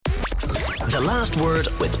The Last Word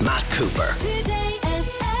with Matt Cooper. Today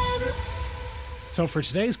FM. So for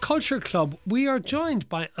today's Culture Club, we are joined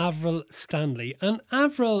by Avril Stanley. And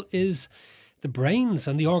Avril is the brains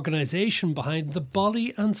and the organisation behind the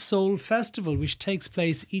Body and Soul Festival, which takes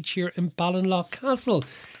place each year in Ballinlough Castle.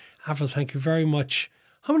 Avril, thank you very much.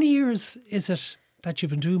 How many years is it that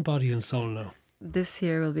you've been doing Body and Soul now? This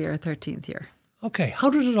year will be our 13th year. Okay, how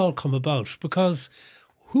did it all come about? Because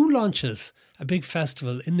who launches a big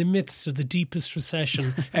festival in the midst of the deepest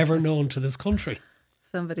recession ever known to this country?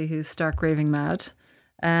 Somebody who's stark raving mad.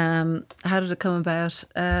 How did it come about?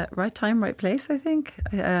 Right time, right place, I think.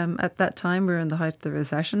 At that time, we were in the height of the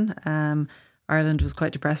recession. Ireland was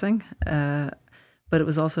quite depressing. But it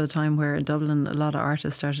was also a time where in Dublin, a lot of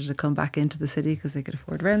artists started to come back into the city because they could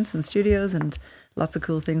afford rents and studios, and lots of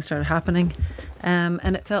cool things started happening.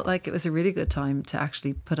 And it felt like it was a really good time to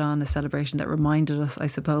actually put on a celebration that reminded us, I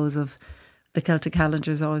suppose, of the Celtic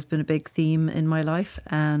calendar. Has always been a big theme in my life,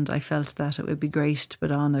 and I felt that it would be great to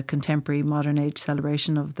put on a contemporary modern age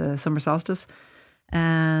celebration of the summer solstice.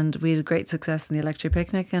 And we had great success in the Electric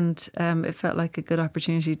Picnic, and it felt like a good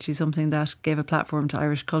opportunity to do something that gave a platform to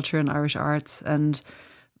Irish culture and Irish arts and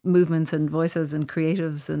movements and voices and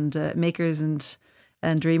creatives and makers and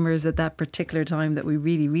dreamers at that particular time that we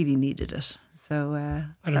really, really needed it. So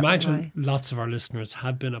I'd imagine lots of our listeners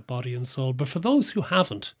have been at Body and Soul, but for those who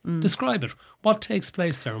haven't, describe it. What takes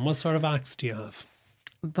place there and what sort of acts do you have?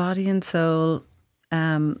 Body and Soul,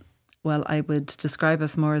 well, I would describe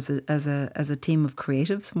us more as a team of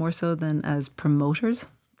creatives, more so than as promoters.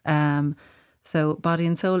 So Body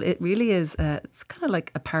and Soul, it really is. It's kind of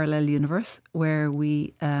like a parallel universe where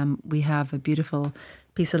we have a beautiful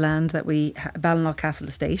piece of land that Ballinlough Castle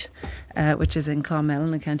Estate, which is in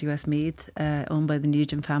Clonmel in County Westmeath, owned by the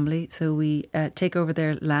Nugent family. So we take over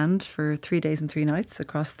their land for 3 days and 3 nights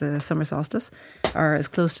across the summer solstice, or as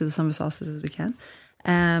close to the summer solstice as we can.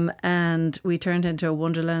 And we turned into a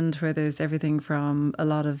wonderland where there's everything from a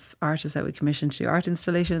lot of artists that we commission to art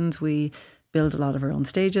installations. We build a lot of our own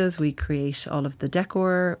stages. We create all of the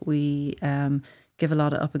decor. We give a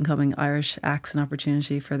lot of up-and-coming Irish acts an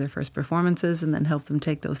opportunity for their first performances, and then help them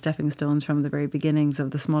take those stepping stones from the very beginnings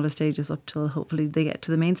of the smaller stages up till hopefully they get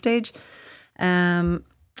to the main stage. And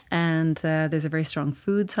there's a very strong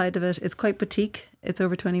food side of it. It's quite boutique. It's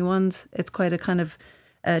over 21s. It's quite a kind of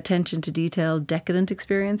attention to detail, decadent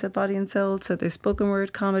experience at Body and Soul. So there's spoken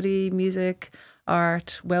word, comedy, music,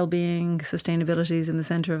 art, well-being, sustainability is in the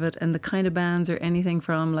centre of it. And the kind of bands are anything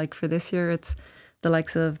from, like for this year, it's the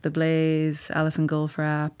likes of The Blaze, Alison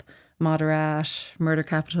Goldfrapp, Moderat, Murder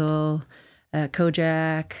Capital,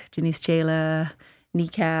 Kojak, Janice Chela,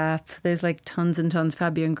 Kneecap. There's like tons and tons,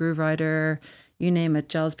 Fabian Grooverider, you name it,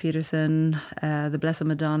 Giles Peterson, the Blessed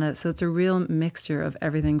Madonna. So it's a real mixture of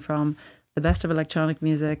everything from the best of electronic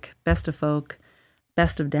music, best of folk,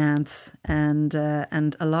 best of dance, and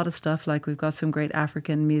a lot of stuff. Like we've got some great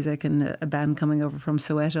African music and a band coming over from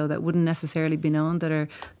Soweto that wouldn't necessarily be known, that are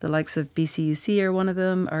the likes of BCUC are one of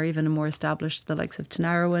them, or even more established, the likes of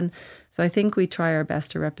Tinariwen. So I think we try our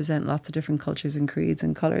best to represent lots of different cultures and creeds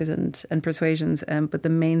and colours and persuasions. But the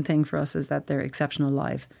main thing for us is that they're exceptional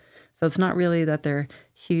live. So it's not really that they're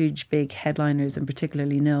huge, big headliners and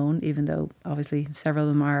particularly known, even though obviously several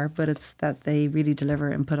of them are, but it's that they really deliver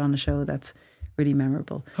and put on a show that's really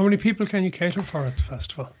memorable. How many people can you cater for at the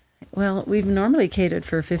festival? Well, we've normally catered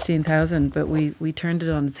for 15,000, but we turned it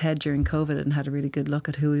on its head during COVID and had a really good look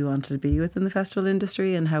at who we wanted to be within the festival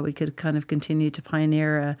industry and how we could kind of continue to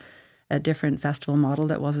pioneer a different festival model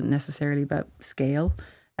that wasn't necessarily about scale.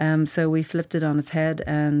 So we flipped it on its head,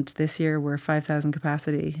 and this year we're 5,000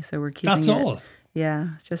 capacity. So we're keeping That's it. all?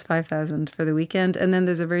 Yeah, it's just 5,000 for the weekend. And then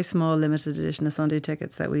there's a very small limited edition of Sunday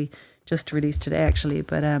tickets that we just released today, actually.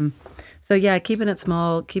 But so yeah, keeping it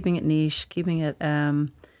small, keeping it niche, keeping it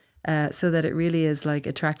so that it really is like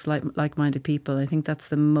attracts like-minded people. I think that's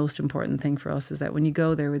the most important thing for us, is that when you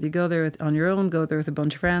go there, whether you go there on your own, go there with a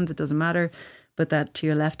bunch of friends, it doesn't matter. But that to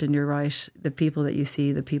your left and your right, the people that you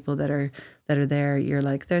see, the people that are there, you're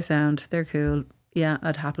like, they're sound, they're cool. Yeah,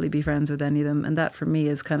 I'd happily be friends with any of them. And that for me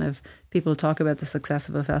is kind of, people talk about the success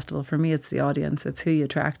of a festival. For me, it's the audience. It's who you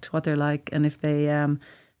attract, what they're like. And if they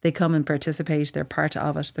come and participate, they're part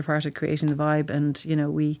of it. They're part of creating the vibe. And, you know,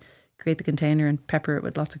 we create the container and pepper it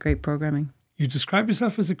with lots of great programming. You describe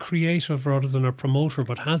yourself as a creative rather than a promoter,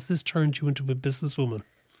 but has this turned you into a businesswoman?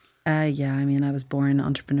 Yeah, I mean, I was born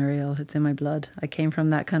entrepreneurial. It's in my blood. I came from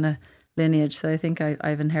that kind of lineage. So I think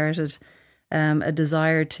I've inherited a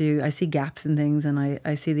desire to, I see gaps in things, and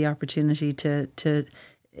I see the opportunity to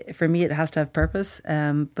for me, it has to have purpose.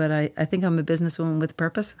 But I think I'm a businesswoman with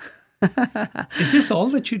purpose. Is this all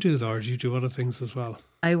that you do, though, or do you do other things as well?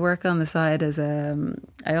 I work on the side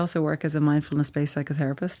I also work as a mindfulness-based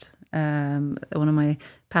psychotherapist. One of my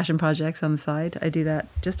passion projects on the side. I do that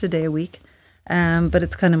just a day a week. But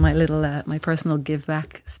it's kind of my little, my personal give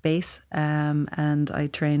back space. And I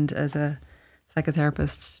trained as a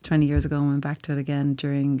psychotherapist 20 years ago and went back to it again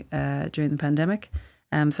during the pandemic.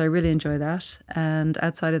 So I really enjoy that. And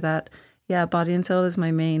outside of that, yeah, Body and Soul is my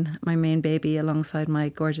main baby, alongside my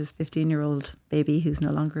gorgeous 15-year-old baby who's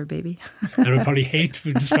no longer a baby. I would probably hate to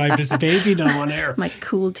be described as a baby now on air. My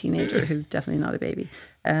cool teenager who's definitely not a baby.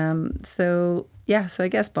 So I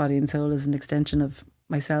guess Body and Soul is an extension of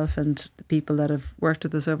myself and the people that have worked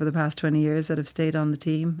with us over the past 20 years that have stayed on the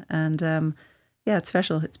team. And it's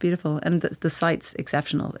special. It's beautiful. And the site's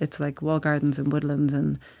exceptional. It's like wall gardens and woodlands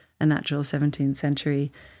and a natural 17th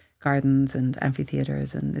century gardens and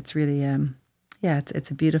amphitheatres, and it's really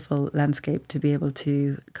it's a beautiful landscape to be able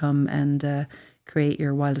to come and create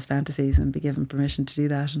your wildest fantasies and be given permission to do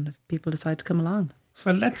that, and if people decide to come along.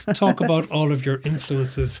 Well, let's talk about all of your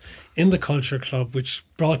influences in the Culture Club, which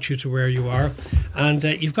brought you to where you are. And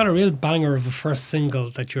you've got a real banger of a first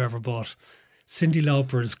single that you ever bought, Cyndi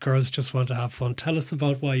Lauper's Girls Just Want to Have Fun. Tell us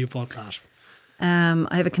about why you bought that.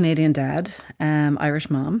 I have a Canadian dad,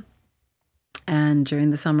 Irish mom. And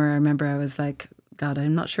during the summer, I remember I was like, God,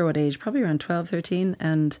 I'm not sure what age, probably around 12, 13,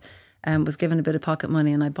 and was given a bit of pocket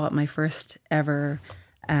money, and I bought my first ever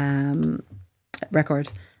record.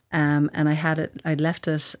 And I'd left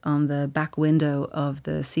it on the back window of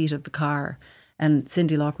the seat of the car. And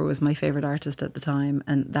Cyndi Lauper was my favourite artist at the time.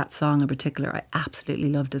 And that song in particular, I absolutely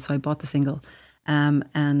loved it. So I bought the single.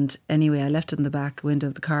 And anyway, I left it in the back window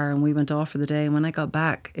of the car and we went off for the day. And when I got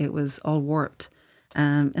back, it was all warped.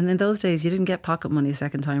 And in those days, you didn't get pocket money a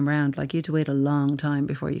second time round. Like, you had to wait a long time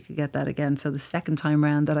before you could get that again. So the second time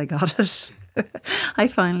round that I got it, I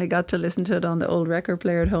finally got to listen to it on the old record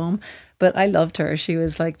player at home. But I loved her. She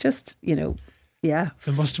was like, just, yeah.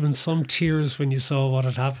 There must have been some tears when you saw what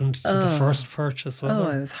had happened to the first purchase, wasn't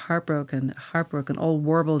it? I was heartbroken, all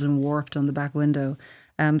warbled and warped on the back window.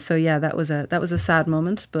 So yeah, that was a sad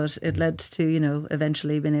moment, but it led to,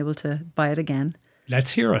 eventually being able to buy it again.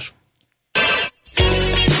 Let's hear it.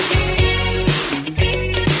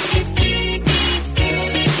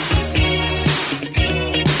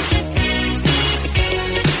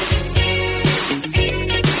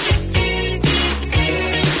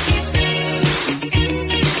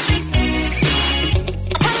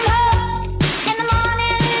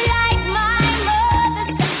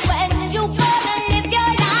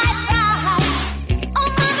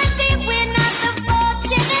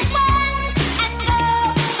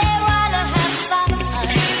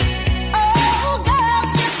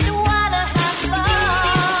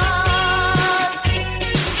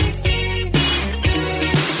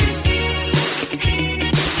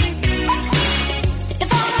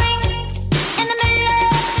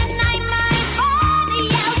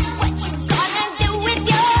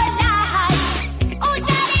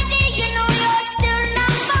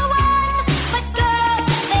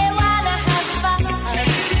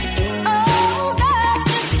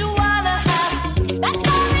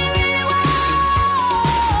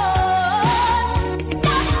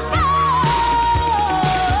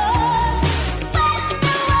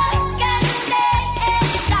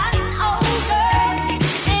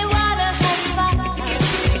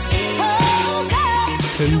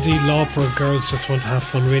 Cyndi Lauper, Girls Just Want to Have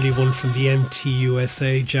Fun, really one from the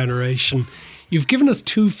MTUSA generation. You've given us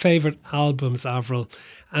two favourite albums, Avril,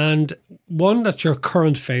 and one that's your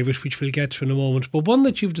current favourite, which we'll get to in a moment, but one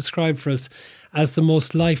that you've described for us as the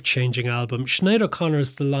most life-changing album, Sinead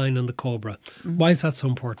O'Connor's The Lion and the Cobra. Mm-hmm. Why is that so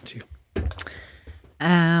important to you?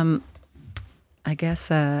 I guess,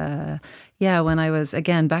 when I was,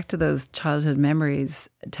 again, back to those childhood memories,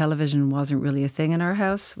 television wasn't really a thing in our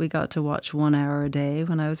house. We got to watch 1 hour a day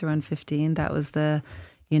when I was around 15. That was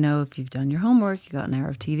if you've done your homework, you got an hour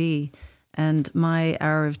of TV. And my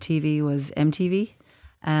hour of TV was MTV.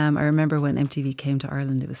 I remember when MTV came to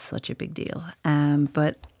Ireland, it was such a big deal.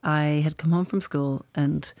 But I had come home from school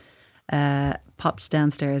and popped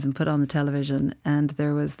downstairs and put on the television, and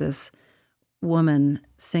there was this woman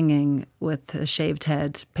singing with a shaved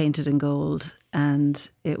head painted in gold, and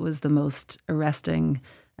it was the most arresting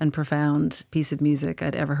and profound piece of music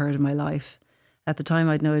I'd ever heard in my life. At the time,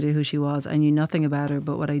 I'd no idea who she was. I knew nothing about her,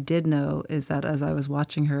 but what I did know is that as I was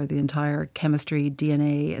watching her, the entire chemistry,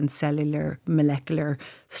 DNA and cellular, molecular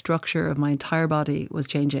structure of my entire body was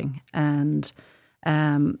changing. And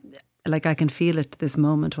I can feel it to this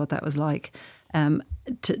moment, what that was like.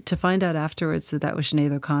 To find out afterwards that was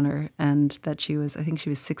Sinead O'Connor, and that she was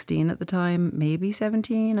 16 at the time, maybe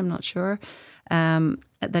 17, I'm not sure,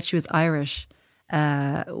 that she was Irish,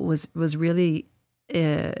 was really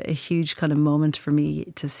a huge kind of moment for me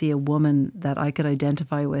to see a woman that I could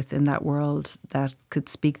identify with in that world that could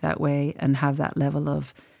speak that way and have that level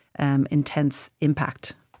of intense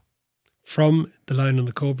impact. From The Lion and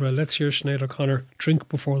the Cobra, let's hear Sinead O'Connor, Drink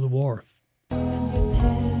Before the War. When your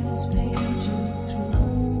parents paid you through,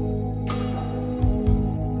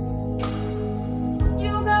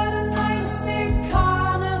 you got a nice big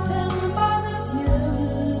car, nothing bothers you.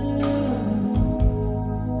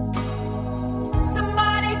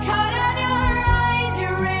 Somebody cut out your eyes, you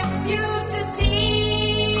refuse to see.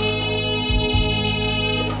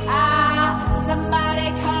 Somebody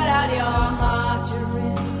cut out your heart, you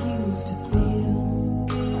refuse to feel.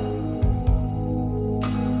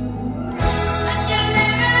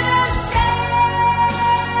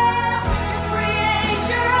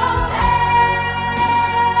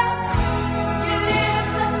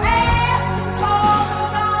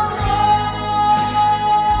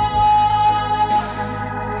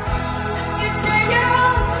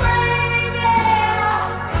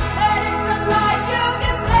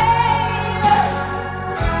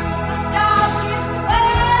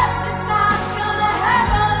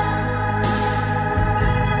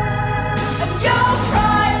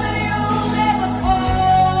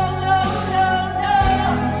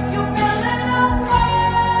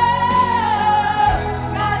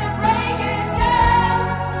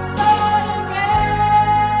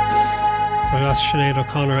 Sinead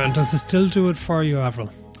O'Connor, and does it still do it for you, Avril?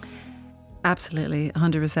 Absolutely,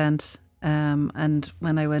 100%. And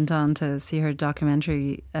when I went on to see her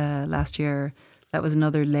documentary last year, that was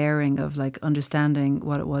another layering of like understanding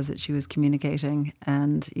what it was that she was communicating,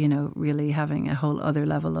 and you know, really having a whole other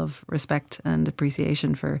level of respect and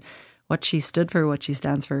appreciation for what she stood for, what she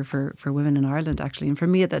stands for women in Ireland, actually. And for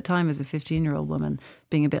me at that time, as a 15-year-old woman,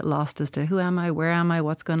 being a bit lost as to who am I, where am I,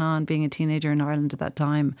 what's going on, being a teenager in Ireland at that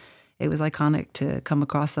time, it was iconic to come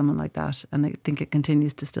across someone like that. And I think it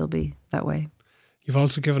continues to still be that way. You've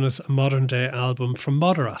also given us a modern day album from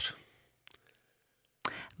Moderat.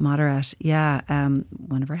 Moderat, yeah.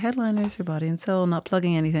 One of our headliners for Body and Soul, not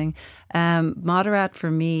plugging anything. Moderat for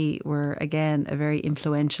me were, again, a very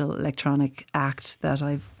influential electronic act that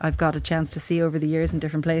I've got a chance to see over the years in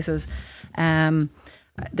different places.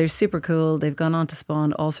 They're super cool. They've gone on to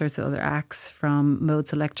spawn all sorts of other acts, from Mode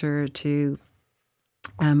Selector to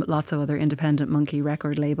lots of other independent Monkey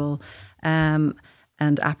record label. And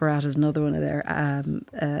Apparat is another one of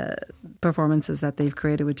their performances that they've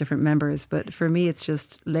created with different members. But for me, it's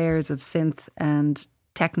just layers of synth and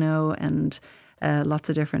techno and lots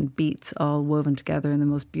of different beats all woven together in the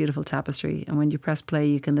most beautiful tapestry. And when you press play,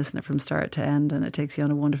 you can listen it from start to end, and it takes you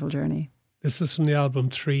on a wonderful journey. This is from the album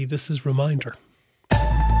 3. This is Reminder.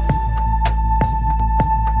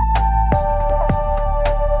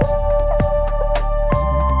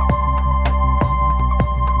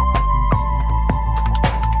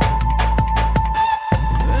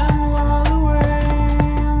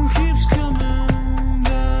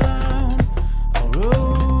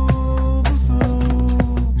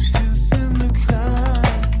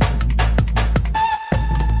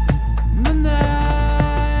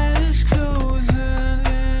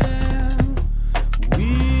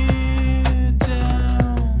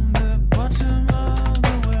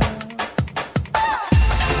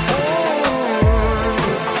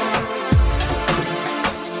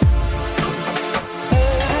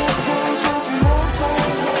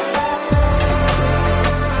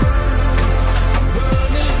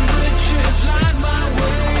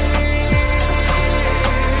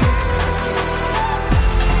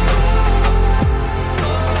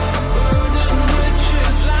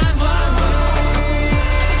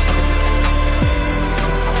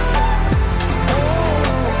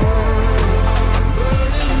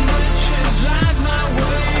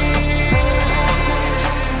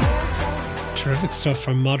 Stuff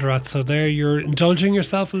from Moderat. So there, you're indulging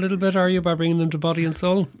yourself a little bit, are you, by bringing them to Body and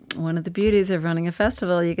Soul? One of the beauties of running a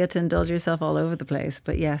festival, you get to indulge yourself all over the place.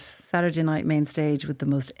 But yes, Saturday night main stage with the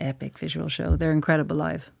most epic visual show. They're incredible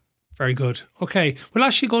live. Very good. Okay, we'll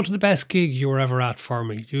actually go to the best gig you were ever at for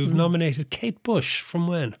me. You've nominated Kate Bush. From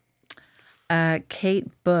when?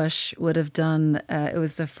 Kate Bush would have done, it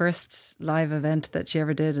was the first live event that she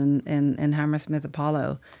ever did in Hammersmith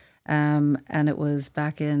Apollo. And it was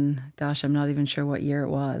back in, gosh, I'm not even sure what year it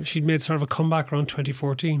was. She'd made sort of a comeback around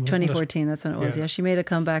 2014, wasn't 2014, that's when it was. Yeah, she made a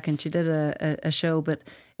comeback and she did a show, but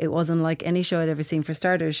it wasn't like any show I'd ever seen. For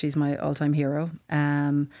starters, she's my all-time hero.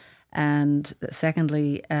 And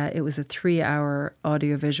secondly, it was a 3-hour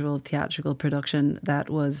audiovisual theatrical production that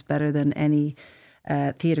was better than any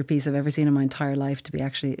theatre piece I've ever seen in my entire life, to be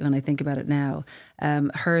actually, when I think about it now.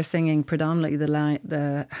 Her singing predominantly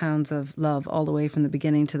the Hounds of Love all the way from the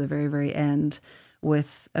beginning to the very, very end,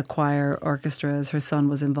 with a choir orchestra, as her son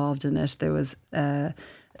was involved in it. There was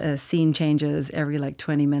scene changes every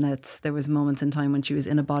 20 minutes. There was moments in time when she was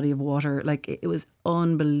in a body of water. It was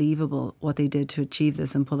unbelievable what they did to achieve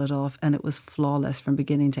this and pull it off, and it was flawless from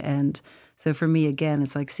beginning to end. So for me, again,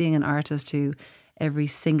 it's like seeing an artist who every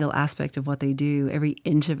single aspect of what they do, every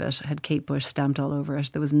inch of it had Kate Bush stamped all over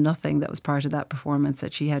it. There was nothing that was part of that performance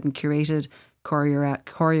that she hadn't curated,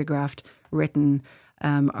 choreographed, written,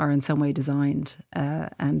 or in some way designed,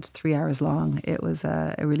 and 3 hours long. It was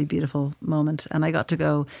a really beautiful moment, and I got to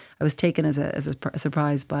go. I was taken as a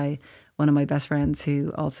surprise by one of my best friends,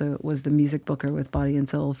 who also was the music booker with Body and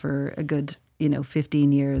Soul for a good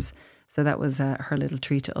 15 years. So that was her little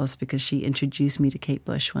treat to us, because she introduced me to Kate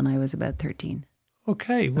Bush when I was about 13.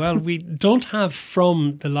 Okay, well, we don't have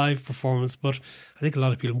from the live performance, but I think a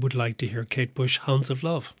lot of people would like to hear Kate Bush, Hounds of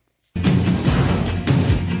Love.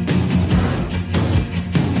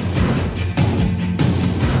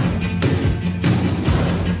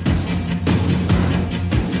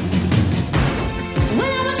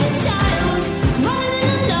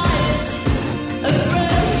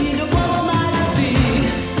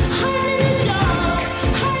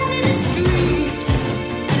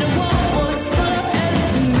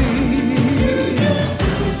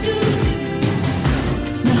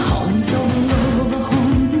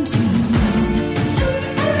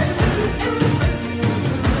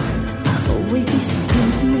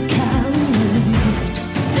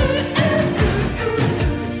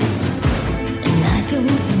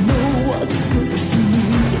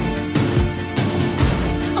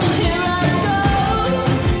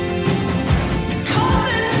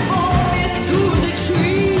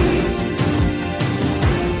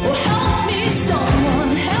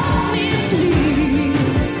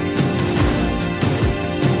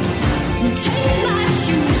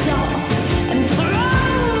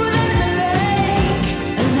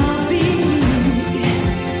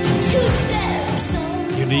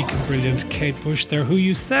 Brilliant Kate Bush there, who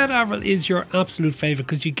you said, Avril, is your absolute favourite,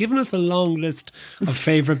 because you've given us a long list of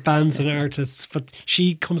favourite bands and artists, but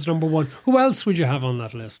she comes number one. Who else would you have on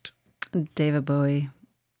that list? David Bowie,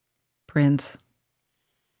 Prince.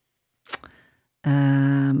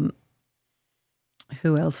 Who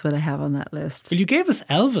else would I have on that list? Well, you gave us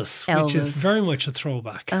Elvis, which is very much a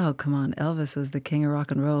throwback. Oh, come on. Elvis was the king of rock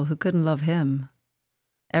and roll. Who couldn't love him?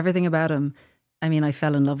 Everything about him. I mean, I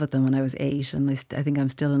fell in love with him when I was 8, and I think I'm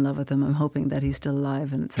still in love with him. I'm hoping that he's still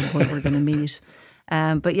alive, and at some point we're going to meet.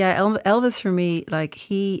 But yeah, Elvis for me,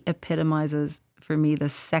 he epitomizes for me the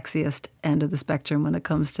sexiest end of the spectrum when it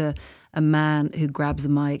comes to a man who grabs a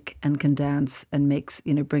mic and can dance and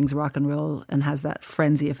brings rock and roll and has that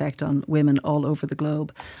frenzy effect on women all over the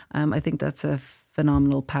globe. I think that's a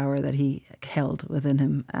phenomenal power that he held within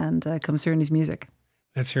him, and comes through in his music.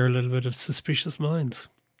 Let's hear a little bit of Suspicious Minds.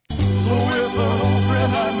 So if an old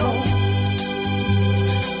friend I know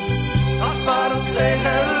stops by to say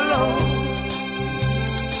hello,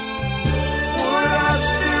 would I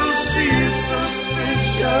still see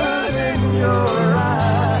suspicion in your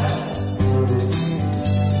eyes?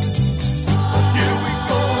 But here we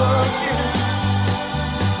go again,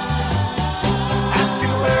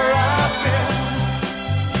 asking where I've been.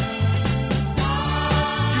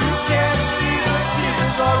 You can't see the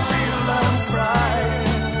tears are real, I'm crying.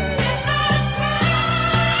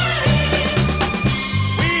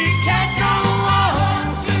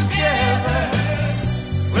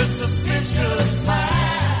 Suspicious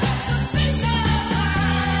minds,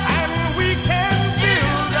 and we can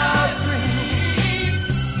build our dreams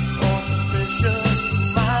on suspicious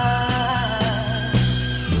minds.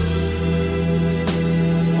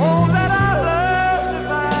 Oh, let our love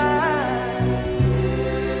survive.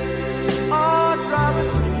 Oh, dry the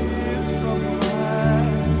tears from your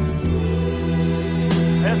eyes.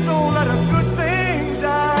 Let's don't let a good thing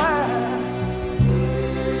die.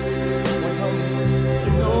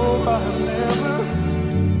 I'll never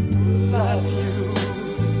let you.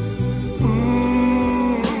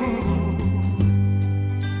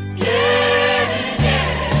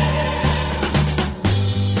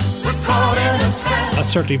 That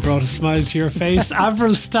certainly brought a smile to your face.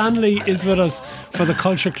 Avril Stanley is with us for the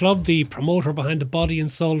Culture Club, the promoter behind the Body and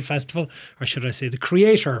Soul Festival, or should I say the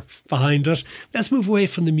creator behind it. Let's move away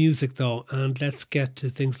from the music though, and let's get to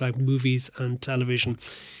things like movies and television.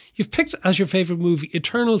 You've picked as your favourite movie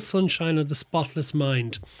Eternal Sunshine of the Spotless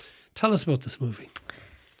Mind. Tell us about this movie.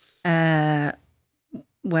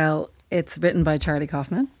 Well, it's written by Charlie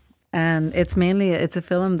Kaufman, and it's a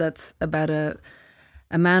film that's about a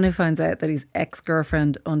A man who finds out that his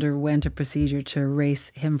ex-girlfriend underwent a procedure to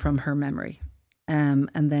erase him from her memory. And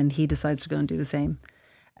then he decides to go and do the same.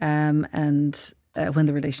 When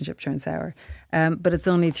the relationship turns sour. But it's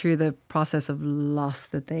only through the process of loss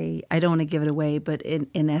that I don't want to give it away, but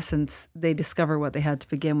in essence, they discover what they had to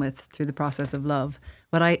begin with through the process of love.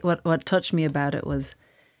 What touched me about it was,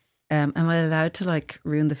 am I allowed to like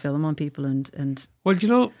ruin the film on people and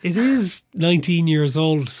Well, it is 19 years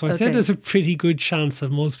old, so I say there's a pretty good chance that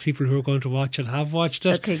most people who are going to watch it have watched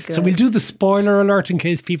it. Okay, good. So we'll do the spoiler alert in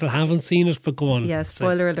case people haven't seen it, but go on. Yeah,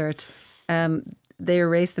 spoiler alert. They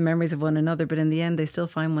erase the memories of one another, but in the end they still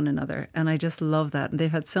find one another, and I just love that. And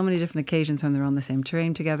they've had so many different occasions when they're on the same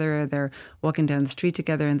train together, or they're walking down the street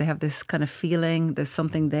together, and they have this kind of feeling there's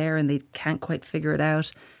something there and they can't quite figure it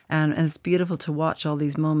out. And it's beautiful to watch all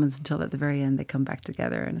these moments until at the very end they come back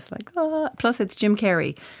together, and it's like, oh. Plus it's Jim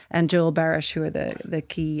Carrey and Joel Barish who are the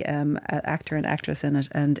key actor and actress in it,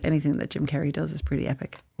 and anything that Jim Carrey does is pretty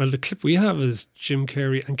epic. Well, the clip we have is Jim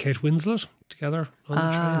Carrey and Kate Winslet together on the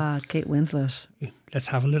train. Kate Winslet. Let's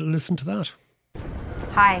have a little listen to that.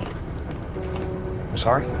 Hi.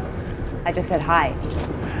 Sorry? I just said hi.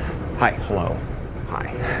 Hi, hello. Hi.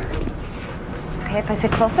 Okay, if I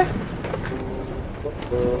sit closer?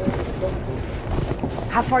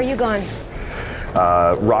 How far are you going?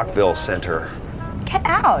 Rockville Center. Get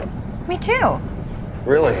out. Me too.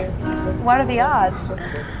 Really? What are the odds?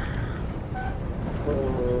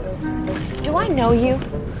 Do I know you?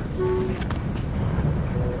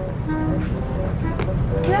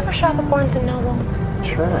 Do you ever shop at Barnes & Noble?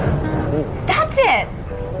 Sure. That's it!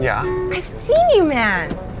 Yeah. I've seen you, man.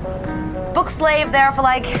 Book slave there for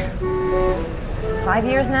like 5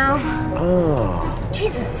 years now. Oh.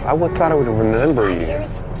 Jesus. I thought I would remember 5 you.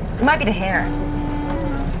 years? It might be the hair.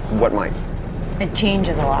 What might? It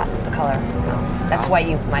changes a lot, the color. That's why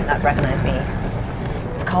you might not recognize me.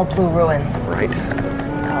 It's called Blue Ruin. Right.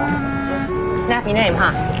 Color. Snappy name,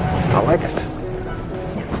 huh? I like it.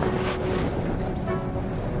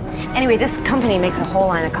 Anyway, this company makes a whole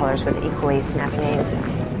line of colors with equally snappy names.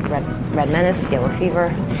 Red Menace, Yellow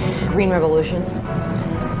Fever, Green Revolution.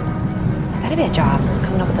 That'd be a job,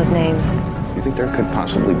 coming up with those names. You think there could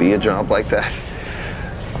possibly be a job like that?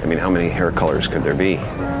 I mean, how many hair colors could there be?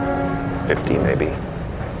 50, maybe.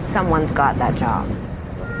 Someone's got that job.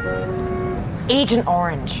 Agent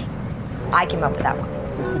Orange. I came up with that one.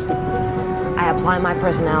 I apply my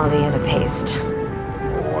personality in a paste.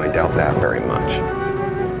 Oh, I doubt that very much.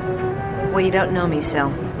 Well, you don't know me, so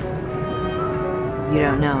you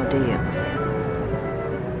don't know, do you?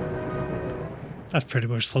 That pretty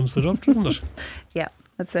much sums it up, doesn't it? Yeah,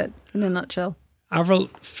 that's it in a nutshell. Avril,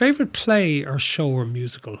 favourite play or show or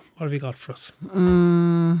musical? What have you got for us?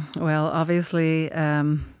 Well, obviously,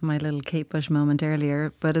 my little Kate Bush moment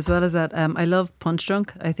earlier, but as well as that, I love Punch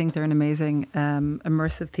Drunk. I think they're an amazing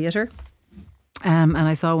immersive theatre. And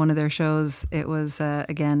I saw one of their shows. It was,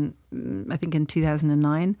 again, I think in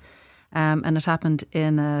 2009. And it happened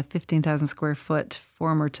in a 15,000 square foot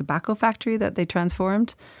former tobacco factory that they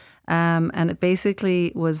transformed. And it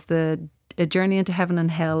basically was a journey into heaven and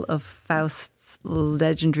hell of Faust's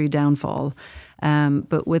legendary downfall.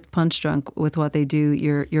 But with Punch Drunk, with what they do,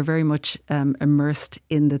 you're very much immersed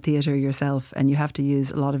in the theatre yourself, and you have to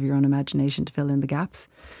use a lot of your own imagination to fill in the gaps.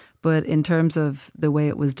 But in terms of the way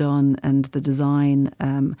it was done and the design,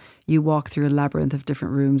 you walk through a labyrinth of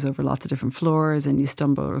different rooms over lots of different floors, and you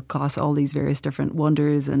stumble across all these various different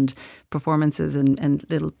wonders and performances and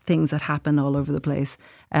little things that happen all over the place.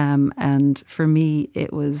 And for me,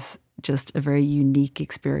 it was just a very unique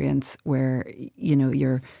experience where, you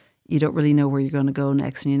don't really know where you're going to go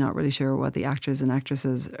next, and you're not really sure what the actors and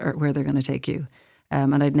actresses are, where they're going to take you.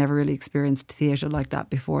 And I'd never really experienced theatre like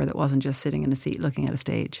that before, that wasn't just sitting in a seat looking at a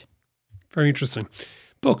stage. Very interesting.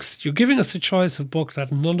 Books. You're giving us a choice of book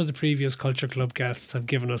that none of the previous Culture Club guests have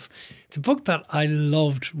given us. It's a book that I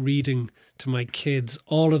loved reading to my kids,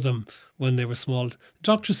 all of them, when they were small.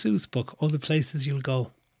 Dr. Seuss book, All the Places You'll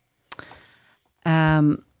Go.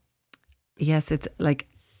 Yes, it's like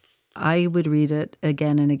I would read it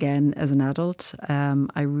again and again as an adult.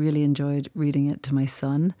 I really enjoyed reading it to my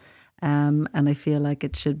son. And I feel like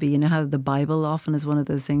it should be, you know how the Bible often is one of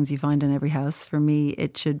those things you find in every house? For me,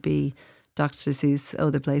 it should be Dr. Seuss, Oh,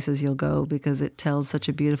 the Places You'll Go, because it tells such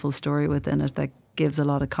a beautiful story within it that gives a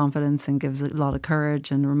lot of confidence and gives a lot of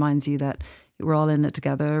courage and reminds you that we're all in it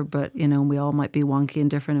together, but, we all might be wonky and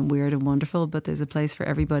different and weird and wonderful, but there's a place for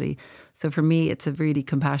everybody. So for me, it's a really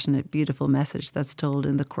compassionate, beautiful message that's told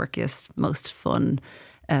in the quirkiest, most fun,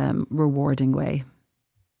 rewarding way.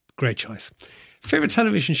 Great choice. Favourite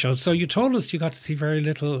television show? So you told us you got to see very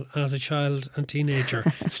little as a child and teenager,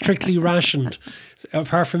 strictly rationed.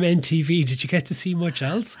 Apart from NTV, did you get to see much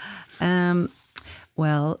else?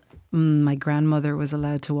 Well, my grandmother was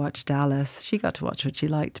allowed to watch Dallas. She got to watch what she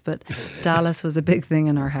liked, but Dallas was a big thing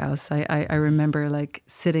in our house. I remember like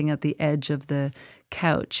sitting at the edge of the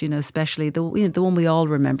couch, especially the one we all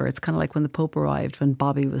remember. It's kind of like when the Pope arrived, when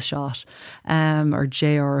Bobby was shot, or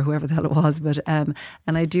JR or whoever the hell it was. But and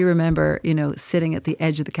I do remember, sitting at the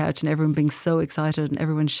edge of the couch and everyone being so excited and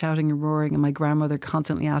everyone shouting and roaring, and my grandmother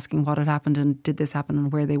constantly asking what had happened and did this happen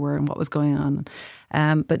and where they were and what was going on.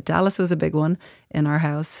 But Dallas was a big one in our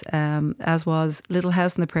house, as was Little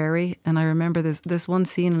House on the Prairie. And I remember this one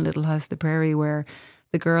scene in Little House on the Prairie where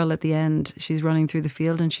the girl at the end, she's running through the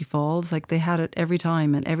field and she falls. Like they had it every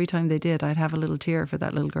time, and every time they did, I'd have a little tear for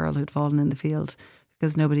that little girl who'd fallen in the field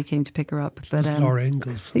because nobody came to pick her up. But it was Laura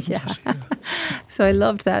Ingalls, yeah. So I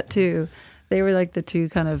loved that too. They were like the two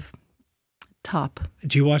kind of top.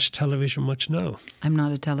 Do you watch television much now? I'm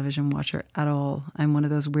not a television watcher at all. I'm one of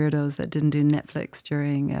those weirdos that didn't do Netflix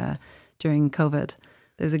during COVID.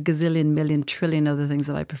 There's a gazillion, million, trillion other things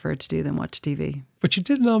that I prefer to do than watch TV. But you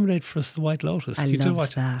did nominate for us The White Lotus. I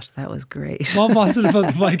loved that. That was great. What was it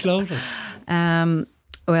about The White Lotus?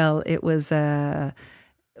 Well, it was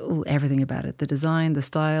everything about it. The design, the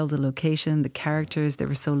style, the location, the characters. They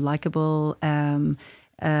were so likable.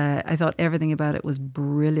 I thought everything about it was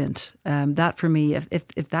brilliant. That for me,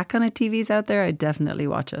 if that kind of TV's out there, I'd definitely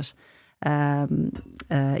watch it.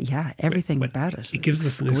 Everything about it. It gives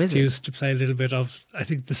us an excuse to play a little bit of, I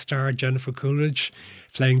think, the star Jennifer Coolidge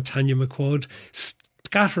playing Tanya McQuoid,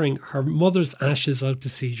 scattering her mother's ashes out to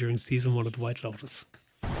sea during season 1 of The White Lotus.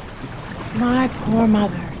 My poor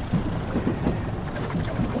mother.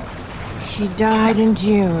 She died in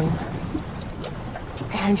June.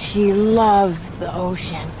 And she loved the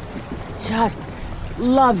ocean. Just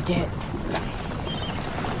loved it.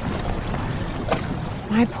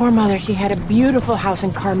 My poor mother, she had a beautiful house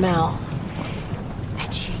in Carmel.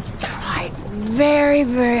 And she tried very,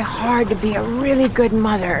 very hard to be a really good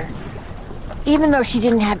mother. Even though she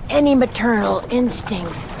didn't have any maternal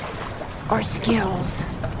instincts or skills.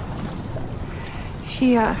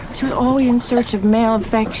 She was always in search of male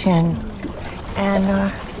affection.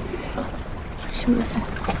 And, she was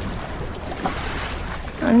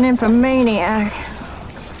a nymphomaniac.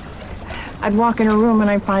 I'd walk in her room and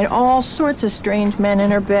I'd find all sorts of strange men in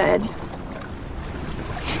her bed.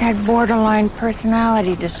 She had borderline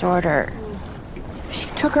personality disorder. She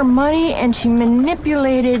took her money and she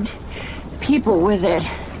manipulated people with it.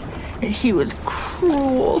 And she was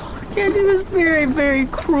cruel. Yeah, she was very, very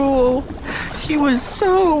cruel. She was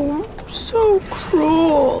so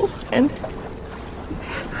cruel. And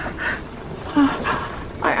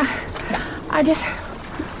I just,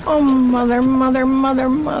 oh, mother.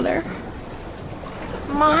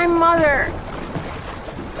 My mother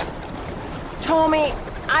told me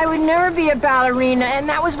I would never be a ballerina, and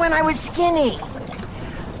that was when I was skinny.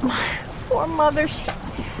 My poor mother, she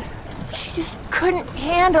just couldn't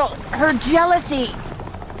handle her jealousy.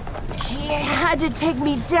 She had to take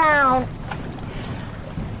me down.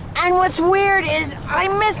 And what's weird is I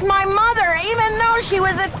miss my mother, even though she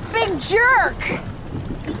was a big jerk.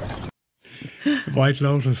 The White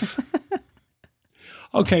Lotus.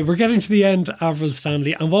 Okay, we're getting to the end, Avril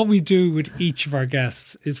Stanley, and what we do with each of our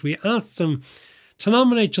guests is we ask them to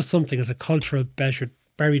nominate just something as a cultural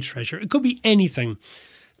buried treasure. It could be anything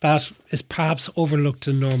that is perhaps overlooked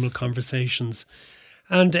in normal conversations.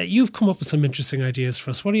 And you've come up with some interesting ideas for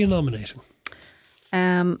us. What are you nominating?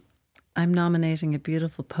 I'm nominating a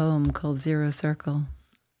beautiful poem called Zero Circle.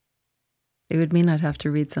 It would mean I'd have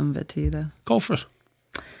to read some of it to you, though. Go for it.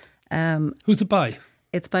 Who's it by?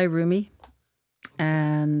 It's by Rumi.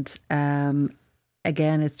 And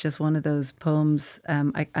again, it's just one of those poems.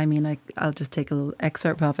 I'll just take a little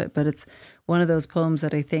excerpt of it, but it's one of those poems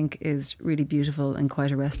that I think is really beautiful and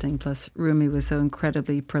quite arresting. Plus, Rumi was so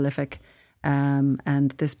incredibly prolific.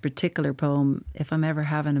 And this particular poem, if I'm ever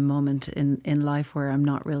having a moment in life where I'm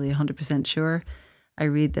not really 100% sure, I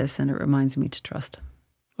read this and it reminds me to trust.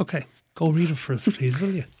 Okay, go read it for us, please,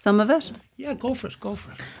 will you? Some of it? Yeah, go for it.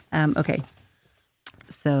 Okay.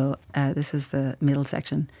 So this is the middle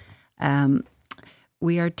section.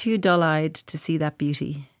 We are too dull-eyed to see that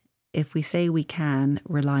beauty. If we say we can,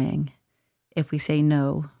 we're lying. If we say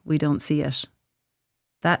no, we don't see it.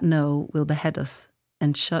 That no will behead us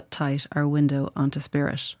and shut tight our window onto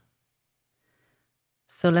spirit.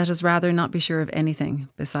 So let us rather not be sure of anything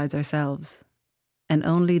besides ourselves, and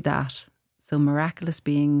only that, so miraculous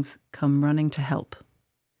beings come running to help.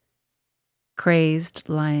 Crazed,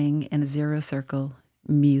 lying in a zero circle,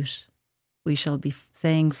 mute, we shall be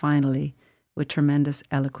saying finally with tremendous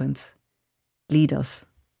eloquence, lead us.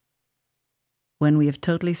 When we have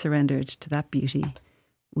totally surrendered to that beauty,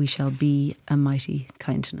 we shall be a mighty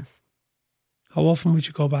kindness. How often would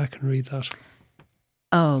you go back and read that?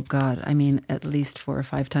 Oh God, I mean, at least 4 or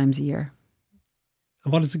 5 times a year.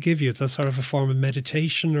 And what does it give you? Is that sort of a form of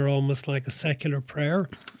meditation or almost like a secular prayer?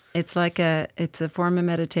 It's a form of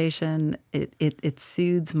meditation. It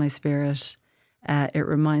soothes my spirit. It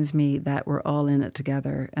reminds me that we're all in it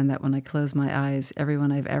together, and that when I close my eyes,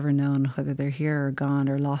 everyone I've ever known, whether they're here or gone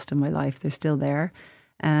or lost in my life, they're still there.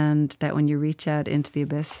 And that when you reach out into the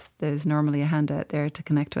abyss, there's normally a hand out there to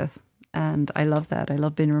connect with. And I love that. I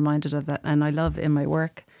love being reminded of that. And I love in my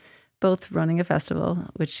work, both running a festival,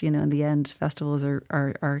 which, in the end, festivals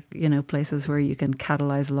are places where you can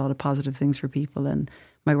catalyse a lot of positive things for people. And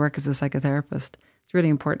my work as a psychotherapist, it's really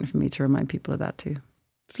important for me to remind people of that too.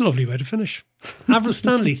 It's a lovely way to finish. Avril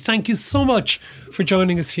Stanley, thank you so much for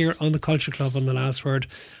joining us here on the Culture Club on The Last Word.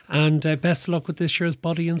 And best of luck with this year's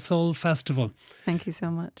Body and Soul Festival. Thank you so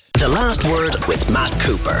much. The Last Word with Matt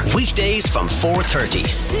Cooper. Weekdays from 4:30.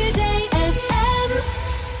 Today